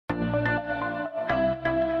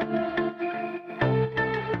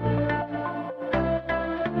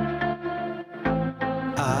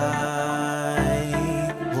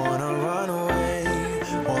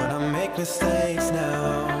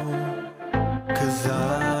'Cause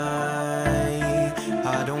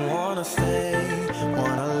I don't wanna stay,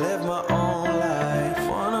 wanna live my own life,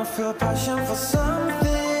 wanna feel passion for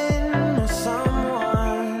something or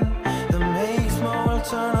someone that makes my world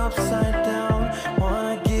turn upside down,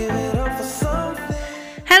 wanna give it up for something.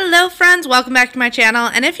 Hello friends, welcome back to my channel,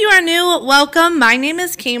 and if you are new, welcome. My name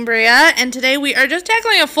is Cambria, and today we are just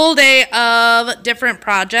tackling a full day of different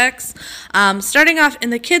projects. Starting off in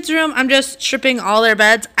the kids' room, I'm just stripping all their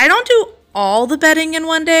beds. I don't do all the bedding in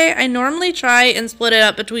one day. I normally try and split it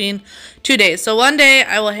up between 2 days. So one day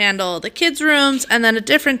I will handle the kids' rooms, and then a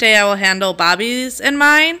different day I will handle Bobby's and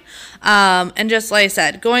mine. And just like I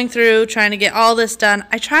said, going through, trying to get all this done.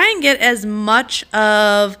 I try and get as much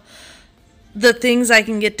of the things I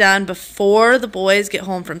can get done before the boys get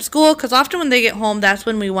home from school, because often when they get home, that's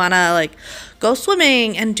when we want to like go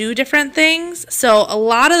swimming and do different things. So a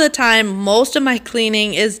lot of the time, most of my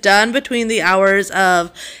cleaning is done between the hours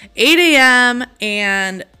of 8 a.m.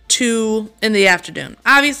 and 2 in the afternoon.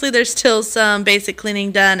 Obviously, there's still some basic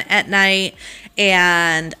cleaning done at night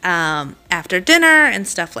and after dinner and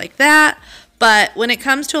stuff like that. But when it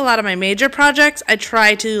comes to a lot of my major projects, I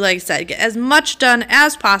try to, like I said, get as much done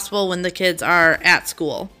as possible when the kids are at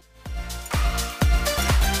school.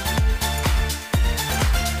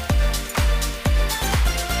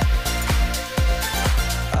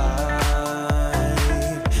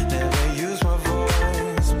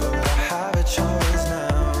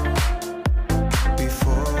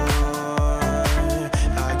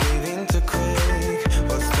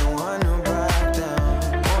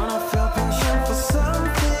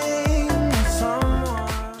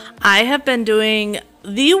 I have been doing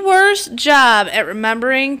the worst job at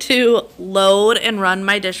remembering to load and run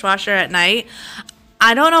my dishwasher at night.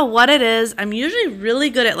 I don't know what it is. I'm usually really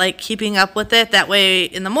good at like keeping up with it. That way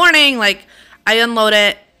in the morning, like I unload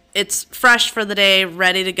it, it's fresh for the day,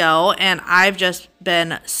 ready to go. And I've just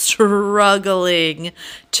been struggling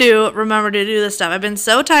to remember to do this stuff. I've been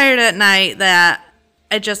so tired at night that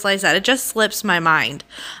it just, like I said, it just slips my mind.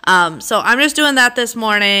 So I'm just doing that this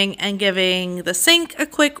morning and giving the sink a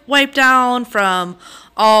quick wipe down from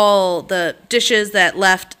all the dishes that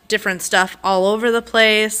left different stuff all over the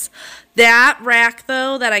place. That rack,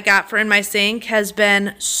 though, that I got for in my sink has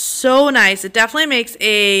been so nice. It definitely makes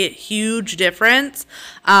a huge difference.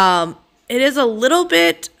 It is a little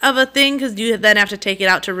bit of a thing because you then have to take it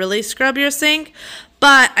out to really scrub your sink.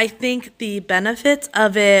 But I think the benefits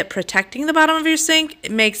of it protecting the bottom of your sink,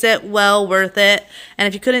 it makes it well worth it. And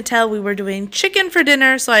if you couldn't tell, we were doing chicken for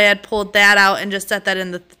dinner, so I had pulled that out and just set that in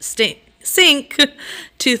the sink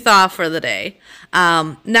to thaw for the day.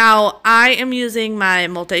 Now, I am using my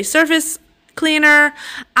multi-surface cleaner.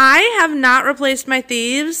 I have not replaced my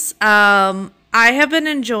thieves. I have been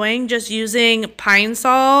enjoying just using Pine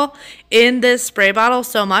Sol in this spray bottle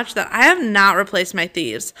so much that I have not replaced my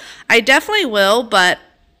thieves. I definitely will, but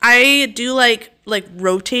I do like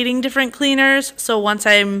rotating different cleaners. So once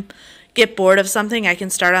I get bored of something, I can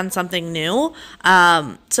start on something new.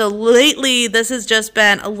 So lately, this has just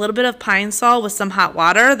been a little bit of Pine Sol with some hot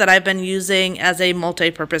water that I've been using as a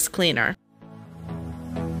multi-purpose cleaner.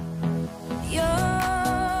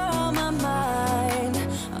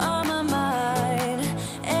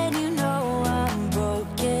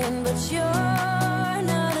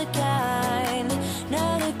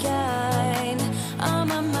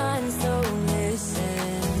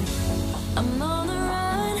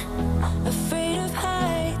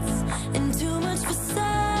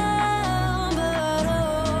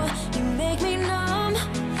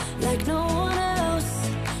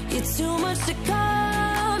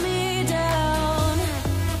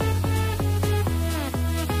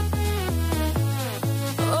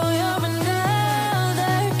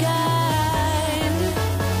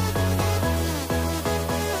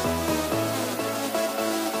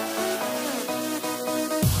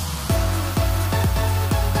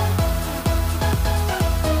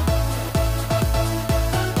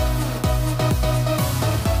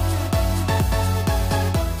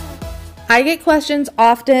 I get questions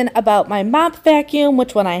often about my mop vacuum,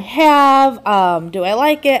 which one I have, do I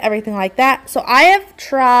like it, everything like that. So I have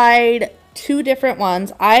tried 2 different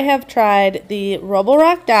ones. I have tried the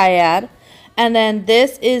Roborock Dyad, and then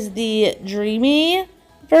this is the Dreamy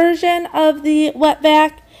version of the wet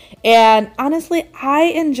vac. And honestly, I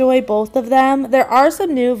enjoy both of them. There are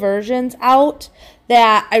some new versions out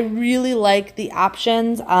that I really like the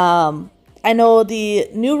options. I know the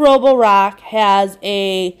new Roborock has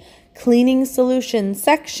a cleaning solution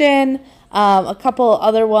section. A couple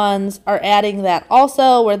other ones are adding that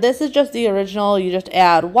also, where this is just the original. You just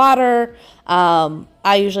add water.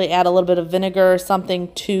 I usually add a little bit of vinegar or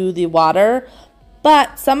something to the water.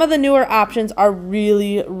 But some of the newer options are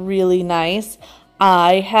really, really nice.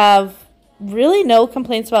 I have really no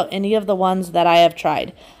complaints about any of the ones that I have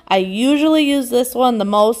tried. I usually use this one the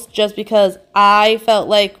most just because I felt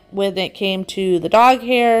like when it came to the dog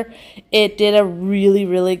hair, it did a really,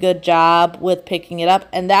 really good job with picking it up.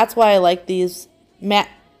 And that's why I like these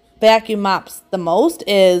vacuum mops the most,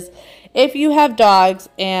 is if you have dogs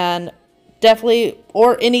and definitely,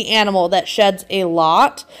 or any animal that sheds a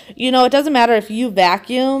lot, you know, it doesn't matter if you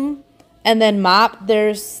vacuum and then mop,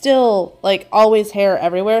 there's still like always hair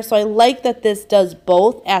everywhere. So I like that this does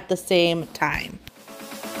both at the same time.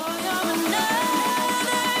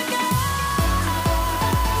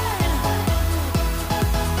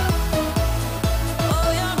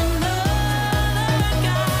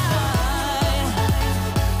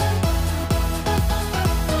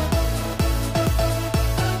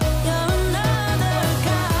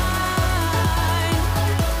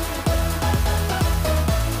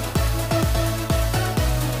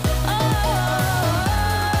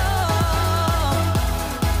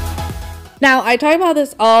 Now, I talk about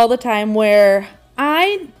this all the time where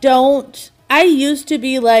I used to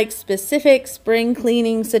be like specific spring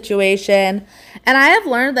cleaning situation, and I have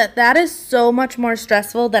learned that that is so much more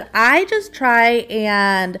stressful that I just try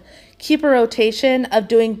and keep a rotation of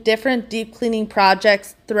doing different deep cleaning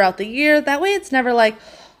projects throughout the year. That way it's never like,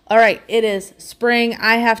 all right, it is spring,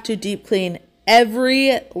 I have to deep clean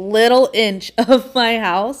every little inch of my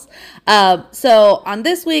house. So on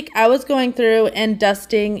this week, I was going through and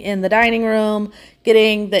dusting in the dining room,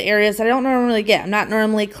 getting the areas that I don't normally get. I'm not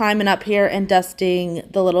normally climbing up here and dusting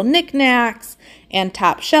the little knickknacks and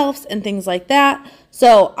top shelves and things like that.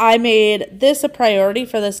 So I made this a priority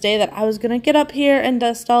for this day, that I was going to get up here and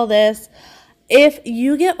dust all this. If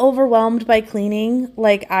you get overwhelmed by cleaning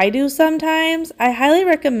like I do sometimes, I highly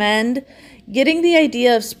recommend getting the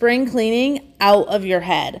idea of spring cleaning out of your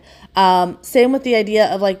head. Same with the idea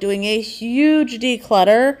of like doing a huge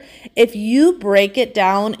declutter. If you break it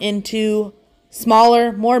down into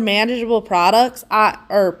smaller, more manageable projects,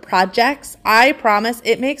 I promise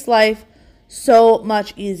it makes life so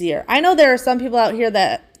much easier. I know there are some people out here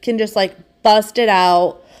that can just like bust it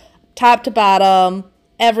out, top to bottom,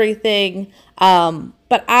 everything.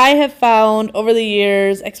 But I have found over the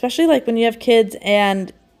years, especially like when you have kids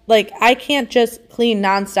and like I can't just clean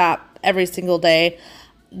nonstop every single day.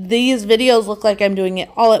 These videos look like I'm doing it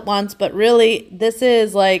all at once, but really this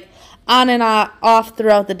is like on and off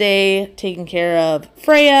throughout the day, taking care of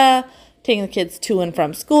Freya, taking the kids to and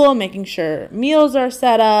from school, making sure meals are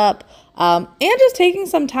set up, and just taking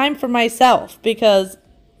some time for myself, because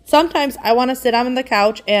sometimes I want to sit on the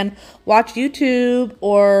couch and watch YouTube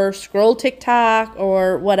or scroll TikTok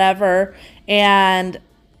or whatever. And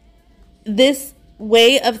this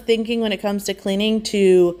way of thinking when it comes to cleaning,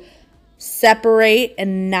 to separate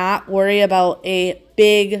and not worry about a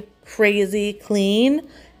big, crazy clean,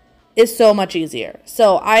 is so much easier.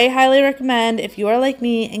 So I highly recommend, if you are like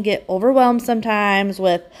me and get overwhelmed sometimes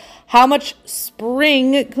with how much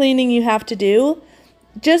spring cleaning you have to do,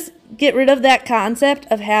 just get rid of that concept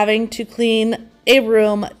of having to clean a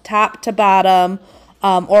room top to bottom,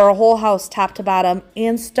 or a whole house top to bottom,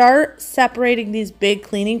 and start separating these big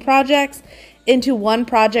cleaning projects into one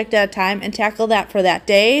project at a time and tackle that for that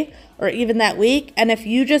day or even that week. And if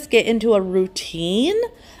you just get into a routine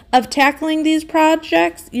of tackling these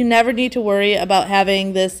projects, you never need to worry about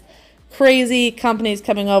having this crazy companies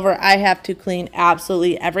coming over, I have to clean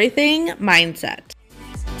absolutely everything mindset.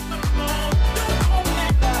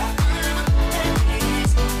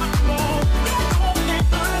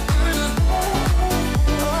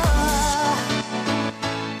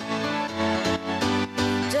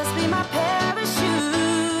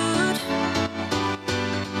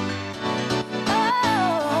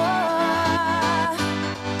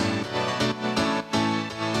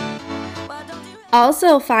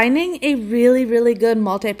 Also, finding a really, really good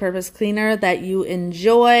multi-purpose cleaner that you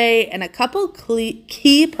enjoy and a couple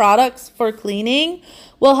key products for cleaning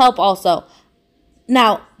will help also.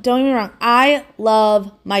 Now, don't get me wrong, I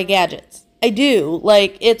love my gadgets. I do.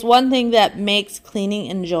 Like, it's one thing that makes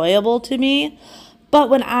cleaning enjoyable to me. But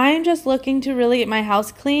when I'm just looking to really get my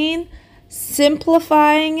house clean,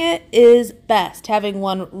 simplifying it is best. Having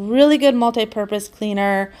one really good multi-purpose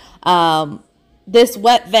cleaner. This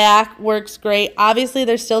wet vac works great. Obviously,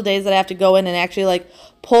 there's still days that I have to go in and actually like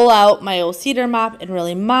pull out my old cedar mop and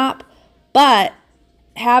really mop. But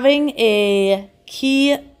having a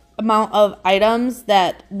key amount of items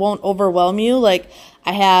that won't overwhelm you, like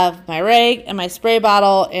I have my rag and my spray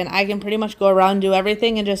bottle, and I can pretty much go around and do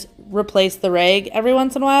everything and just replace the rag every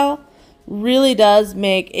once in a while, really does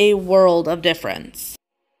make a world of difference.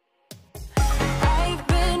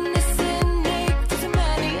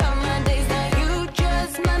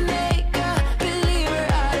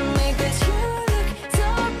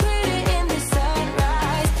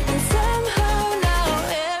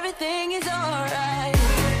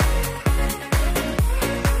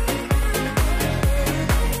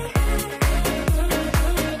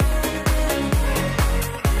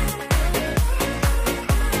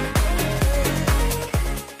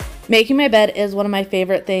 Making my bed is one of my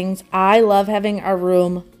favorite things. I love having our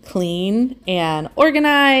room clean and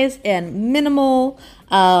organized and minimal.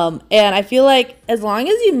 And I feel like as long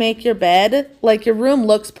as you make your bed, like your room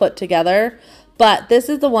looks put together. But this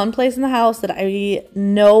is the one place in the house that I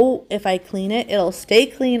know if I clean it, it'll stay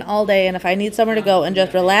clean all day. And if I need somewhere to go and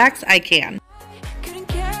just relax, I can.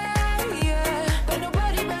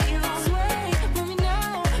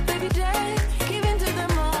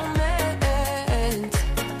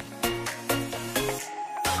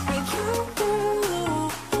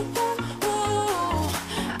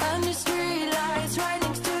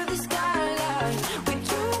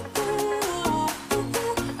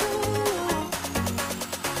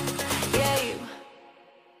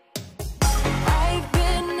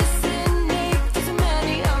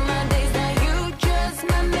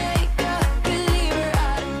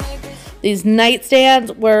 These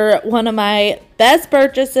nightstands were one of my best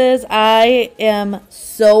purchases. I am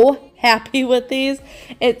so happy with these.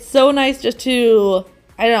 It's so nice just to,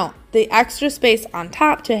 I don't know, the extra space on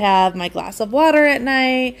top to have my glass of water at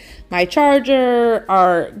night, my charger,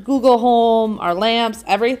 our Google Home, our lamps,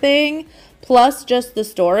 everything, plus just the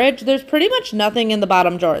storage. There's pretty much nothing in the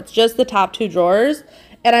bottom drawer. It's just the top 2 drawers.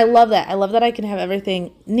 And I love that. I love that I can have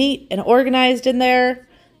everything neat and organized in there.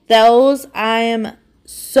 Those I'm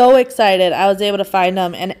so excited I was able to find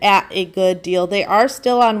them and at a good deal. They are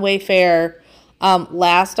still on Wayfair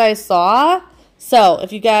last I saw. So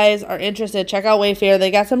if you guys are interested, check out Wayfair.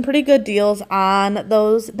 They got some pretty good deals on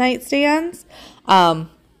those nightstands.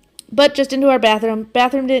 But just into our bathroom.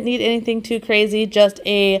 Bathroom didn't need anything too crazy. Just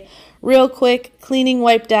a real quick cleaning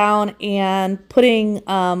wipe down and putting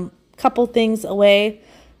a couple things away.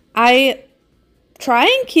 I try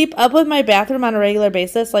and keep up with my bathroom on a regular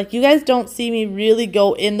basis. Like, you guys don't see me really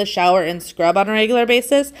go in the shower and scrub on a regular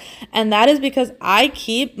basis. And that is because I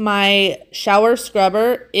keep my shower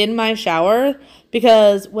scrubber in my shower,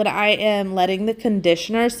 because when I am letting the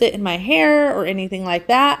conditioner sit in my hair or anything like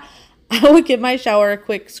that, I will give my shower a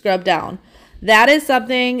quick scrub down. That is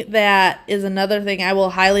something that is another thing I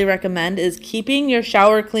will highly recommend, is keeping your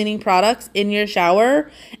shower cleaning products in your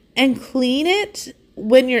shower and clean it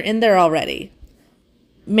when you're in there already.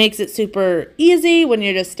 Makes it super easy when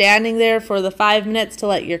you're just standing there for the 5 minutes to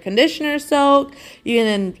let your conditioner soak. You can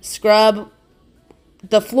then scrub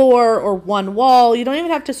the floor or one wall. You don't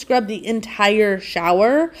even have to scrub the entire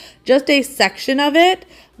shower, just a section of it.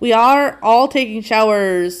 We are all taking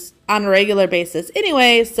showers on a regular basis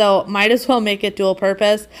anyway, so might as well make it dual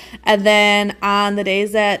purpose. And then on the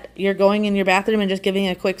days that you're going in your bathroom and just giving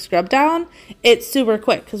a quick scrub down, it's super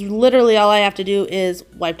quick, because literally all I have to do is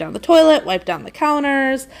wipe down the toilet, wipe down the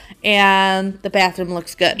counters, and the bathroom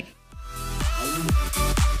looks good.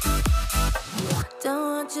 Don't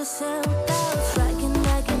want yourself out, striking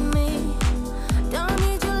like a me. Don't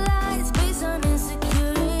need your lies based on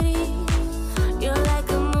insecurity. You're like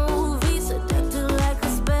a movie, seductive like a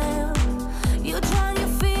spell. You drown your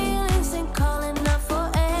feelings and calling up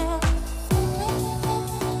for air.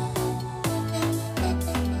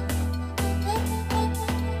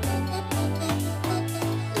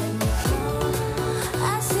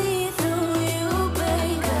 I see through you,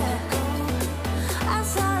 baby. I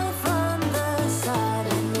saw it from the side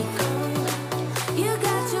of me. You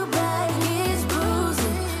got your back, it's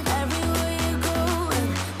bruising everywhere you go and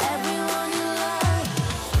everyone you love.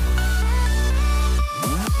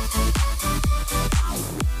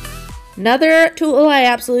 Another tool I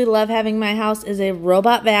absolutely love having in my house is a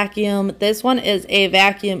robot vacuum. This one is a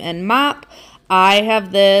vacuum and mop. I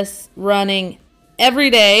have this running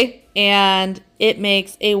every day, and it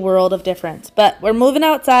makes a world of difference. But we're moving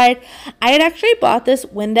outside. I had actually bought this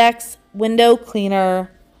Windex window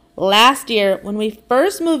cleaner last year when we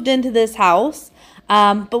first moved into this house.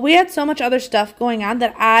 But we had so much other stuff going on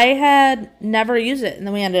that I had never used it. And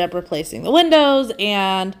then we ended up replacing the windows,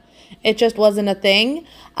 and it just wasn't a thing.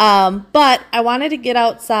 But I wanted to get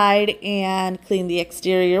outside and clean the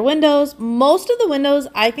exterior windows. Most of the windows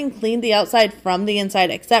I can clean the outside from the inside,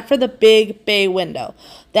 except for the big bay window.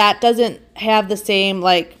 That doesn't have the same,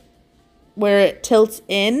 like, where it tilts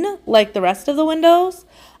in like the rest of the windows.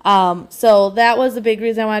 So that was the big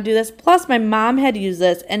reason I want to do this. Plus, my mom had used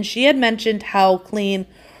this, and she had mentioned how clean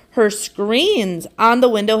her screens on the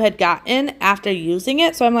window had gotten after using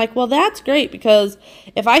it. So I'm like, well, that's great, because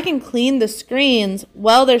if I can clean the screens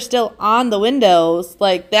while they're still on the windows,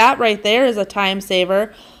 like, that right there is a time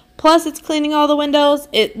saver. Plus, it's cleaning all the windows.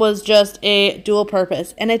 It was just a dual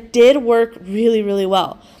purpose, and it did work really, really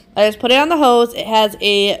well. I just put it on the hose. It has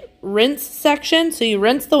a rinse section, so you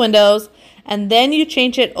rinse the windows, and then you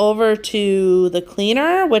change it over to the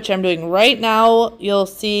cleaner, which I'm doing right now. You'll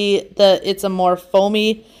see that it's a more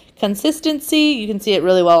foamy consistency. You can see it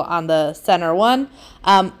really well on the center one.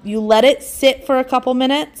 You let it sit for a couple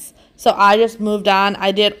minutes. So I just moved on.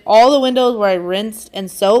 I did all the windows where I rinsed and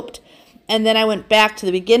soaped, and then I went back to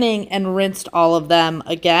the beginning and rinsed all of them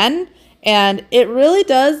again. And it really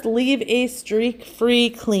does leave a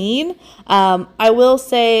streak-free clean. I will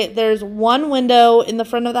say there's one window in the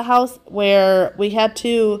front of the house where we had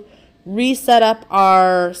to reset up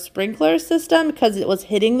our sprinkler system because it was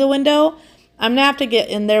hitting the window. I'm going to have to get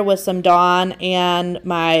in there with some Dawn and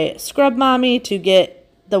my scrub mommy to get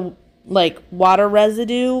the water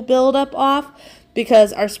residue buildup off,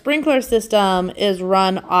 because our sprinkler system is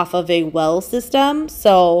run off of a well system.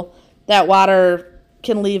 So that water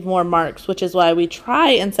can leave more marks, which is why we try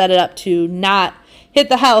and set it up to not hit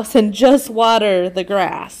the house and just water the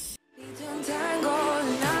grass.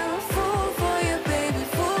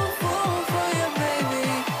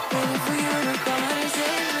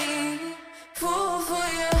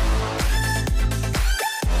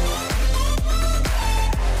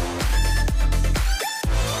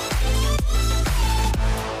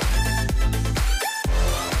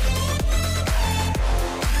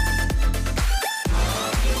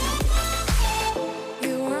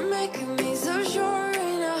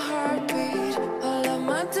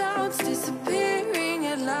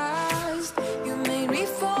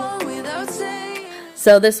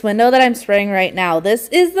 So this window that I'm spraying right now, this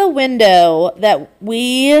is the window that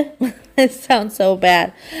it sounds so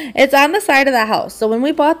bad. It's on the side of the house. So when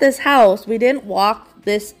we bought this house, we didn't walk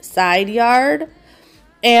this side yard.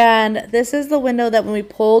 And this is the window that when we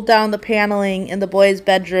pulled down the paneling in the boys'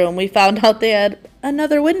 bedroom, we found out they had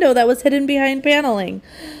another window that was hidden behind paneling.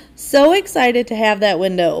 So excited to have that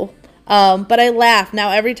window. But I laugh now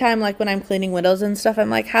every time, like when I'm cleaning windows and stuff, I'm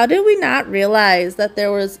like, how did we not realize that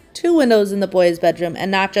there was 2 windows in the boys' bedroom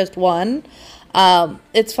and not just one?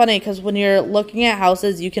 It's funny because when you're looking at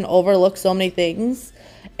houses, you can overlook so many things.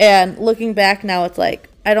 And looking back now, it's like,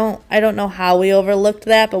 I don't know how we overlooked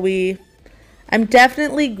that, but I'm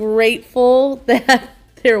definitely grateful that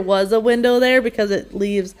there was a window there because it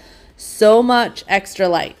leaves so much extra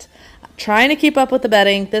light. Trying to keep up with the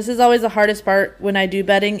bedding. This is always the hardest part when I do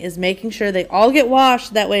bedding, is making sure they all get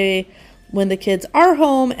washed. That way, when the kids are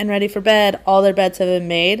home and ready for bed, all their beds have been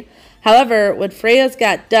made. However, when Freya's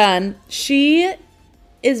got done, she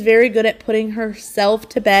is very good at putting herself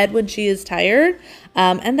to bed when she is tired.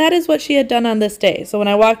 And that is what she had done on this day. So when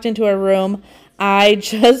I walked into her room, I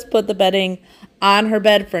just put the bedding on her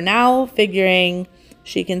bed for now, figuring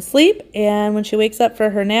she can sleep. And when she wakes up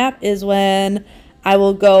for her nap is when I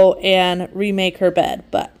will go and remake her bed,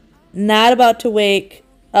 but not about to wake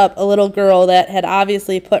up a little girl that had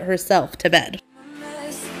obviously put herself to bed.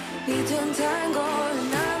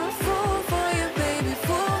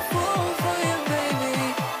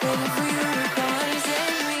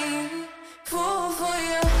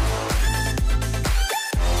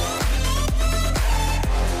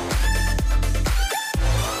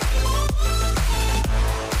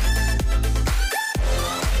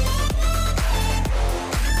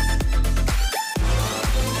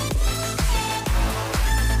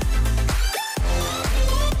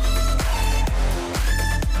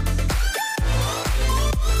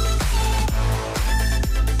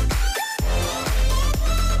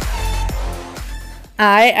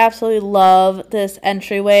 I absolutely love this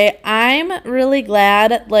entryway. I'm really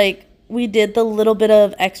glad we did the little bit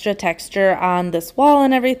of extra texture on this wall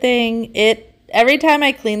and everything. Every time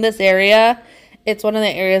I clean this area, it's one of the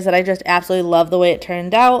areas that I just absolutely love the way it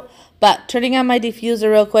turned out. But turning on my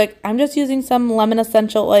diffuser real quick, I'm just using some lemon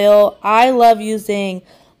essential oil. I love using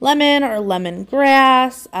lemon or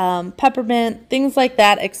lemongrass, peppermint, things like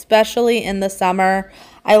that, especially in the summer.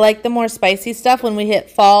 I like the more spicy stuff when we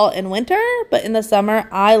hit fall and winter, but in the summer,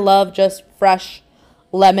 I love just fresh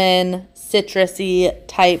lemon, citrusy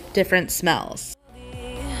type different smells.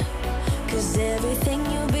 'Cause everything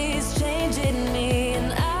you be is changing me,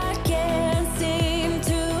 and I can't seem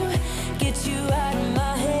to get you out of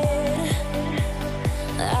my head,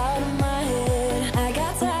 out of my head. I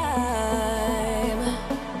got time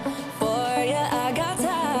for you, I got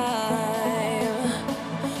time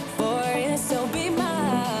for you, so be mine.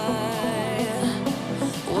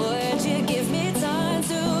 Would you give me time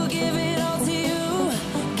to give it all to you,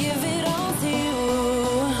 give it all to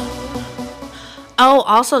you? Oh,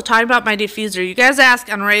 also talking about my diffuser. You guys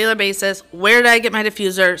ask on a regular basis, where did I get my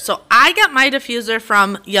diffuser? So I got my diffuser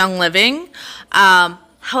from Young Living.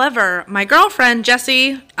 However, my girlfriend,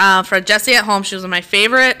 Jessie, for Jessie at Home, she was one of my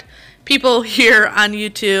favorite people here on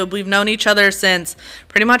YouTube. We've known each other since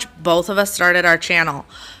pretty much both of us started our channel.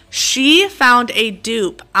 She found a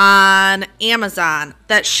dupe on Amazon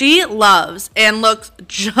that she loves and looks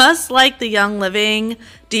just like the Young Living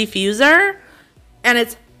diffuser, and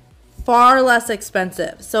it's far less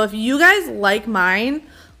expensive. So if you guys like mine,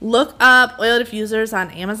 look up oil diffusers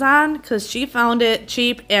on Amazon because she found it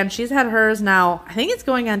cheap, and she's had hers now, I think it's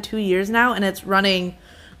going on 2 years now, and it's running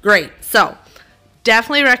great. So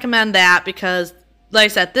definitely recommend that because, like I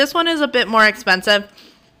said, this one is a bit more expensive.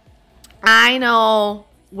 I know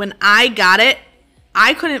when I got it,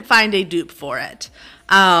 I couldn't find a dupe for it.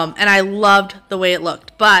 And I loved the way it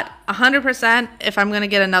looked. But 100%, if I'm going to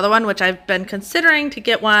get another one, which I've been considering to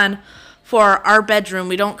get one for our bedroom,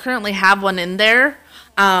 we don't currently have one in there,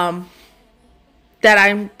 that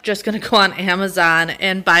I'm just going to go on Amazon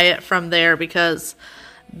and buy it from there because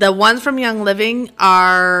the ones from Young Living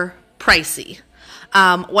are pricey.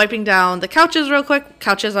 Wiping down the couches real quick.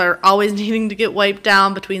 Couches are always needing to get wiped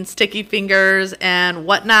down between sticky fingers and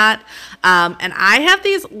whatnot. And I have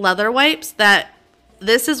these leather wipes that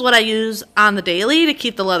this is what I use on the daily to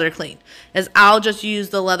keep the leather clean, is I'll just use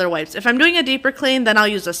the leather wipes. If I'm doing a deeper clean, then I'll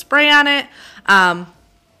use a spray on it.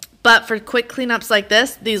 But for quick cleanups like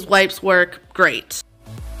this, these wipes work great.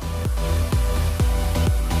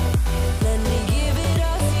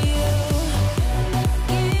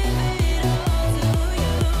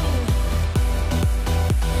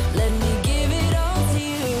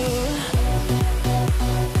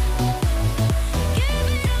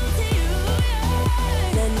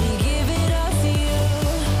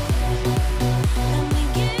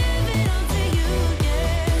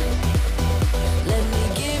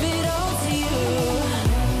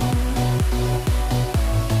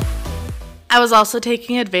 I was also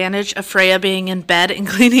taking advantage of Freya being in bed and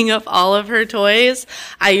cleaning up all of her toys.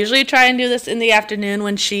 I usually try and do this in the afternoon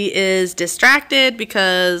when she is distracted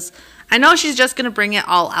because I know she's just going to bring it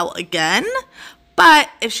all out again. But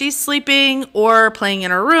if she's sleeping or playing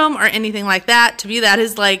in her room or anything like that, to me that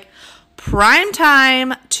is like prime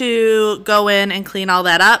time to go in and clean all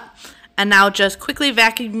that up. And now just quickly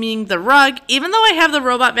vacuuming the rug. Even though I have the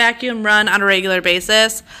robot vacuum run on a regular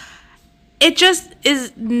basis, it just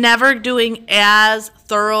is never doing as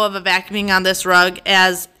thorough of a vacuuming on this rug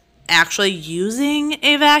as actually using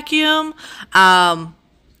a vacuum. And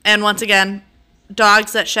once again,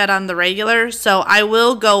 dogs that shed on the regular, so I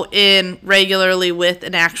will go in regularly with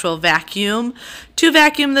an actual vacuum to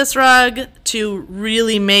vacuum this rug to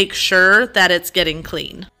really make sure that it's getting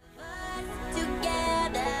clean.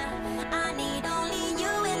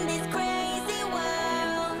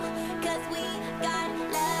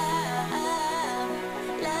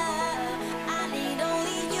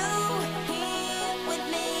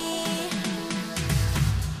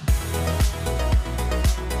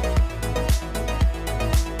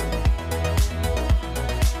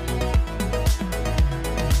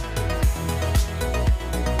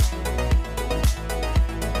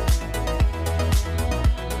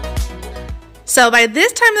 So by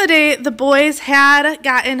this time of the day, the boys had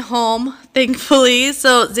gotten home, thankfully.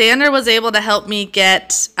 So Xander was able to help me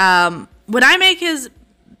get, when I make his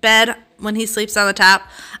bed, when he sleeps on the top,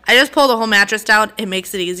 I just pull the whole mattress down. It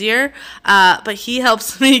makes it easier. But he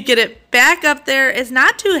helps me get it back up there. It's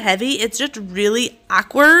not too heavy. It's just really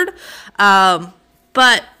awkward.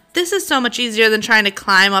 But this is so much easier than trying to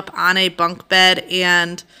climb up on a bunk bed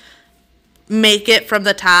and make it from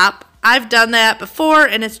the top. I've done that before,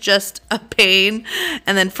 and it's just a pain.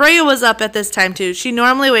 And then Freya was up at this time, too. She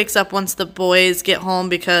normally wakes up once the boys get home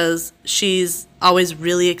because she's always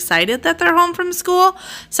really excited that they're home from school.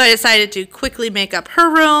 So I decided to quickly make up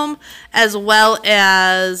her room as well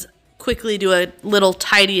as quickly do a little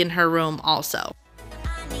tidy in her room also.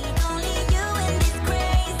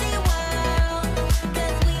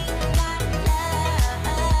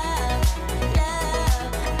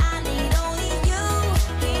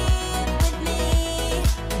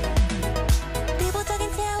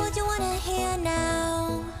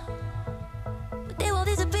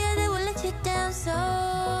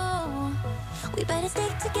 We better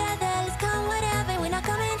stick together, let's come whatever. We're not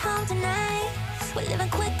coming home tonight. We're living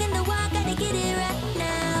quick in the wild, gotta get it right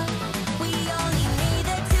now. We only need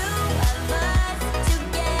the two of us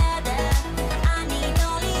together. I need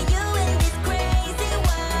only you in this crazy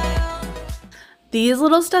world. These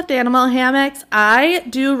little stuffed animal hammocks, I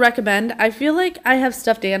do recommend. I feel like I have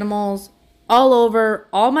stuffed animals all over.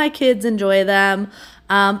 All my kids enjoy them.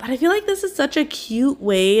 But I feel like this is such a cute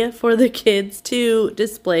way for the kids to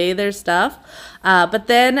display their stuff. But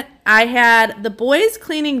then I had the boys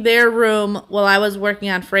cleaning their room while I was working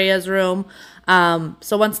on Freya's room.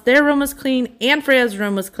 So once their room was clean and Freya's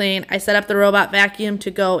room was clean, I set up the robot vacuum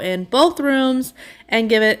to go in both rooms and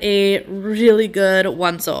give it a really good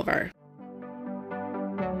once over.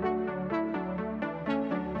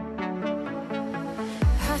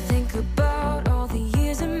 I think about all the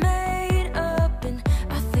years I made up, and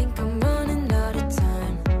I think I'm running out of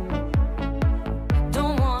time.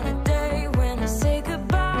 Don't want a day when I say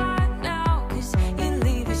goodbye now, 'cause you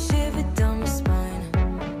leave a shiver down my spine.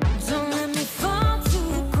 Don't let me fall to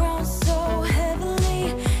the ground so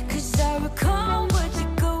heavily, 'cause I recall what you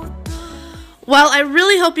go through. Well, I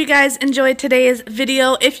really hope you guys enjoyed today's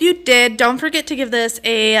video. If you did, don't forget to give this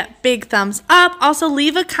a big thumbs up. Also,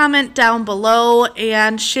 leave a comment down below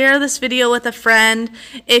and share this video with a friend.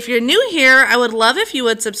 If you're new here, I would love if you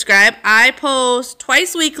would subscribe. I post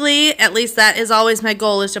twice weekly. At least that is always my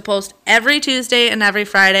goal, is to post every Tuesday and every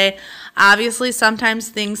Friday. Obviously, sometimes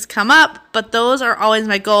things come up, but those are always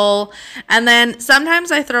my goal. And then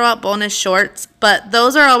sometimes I throw out bonus shorts, but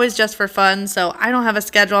those are always just for fun, so I don't have a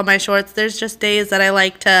schedule on my shorts. There's just days that I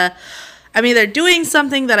like to, I'm either doing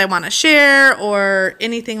something that I want to share or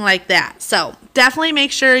anything like that. So definitely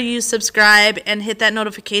make sure you subscribe and hit that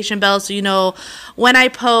notification bell so you know when I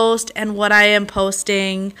post and what I am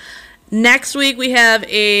posting. Next week we have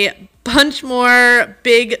a bunch more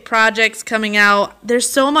big projects coming out. There's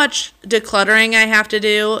so much decluttering I have to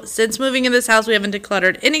do. Since moving in this house, we haven't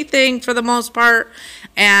decluttered anything for the most part,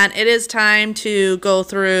 and it is time to go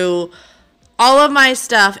through all of my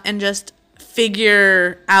stuff and just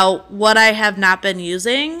figure out what I have not been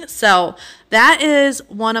using. So that is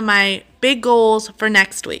one of my big goals for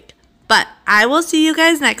next week. But I will see you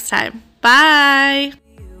guys next time. Bye!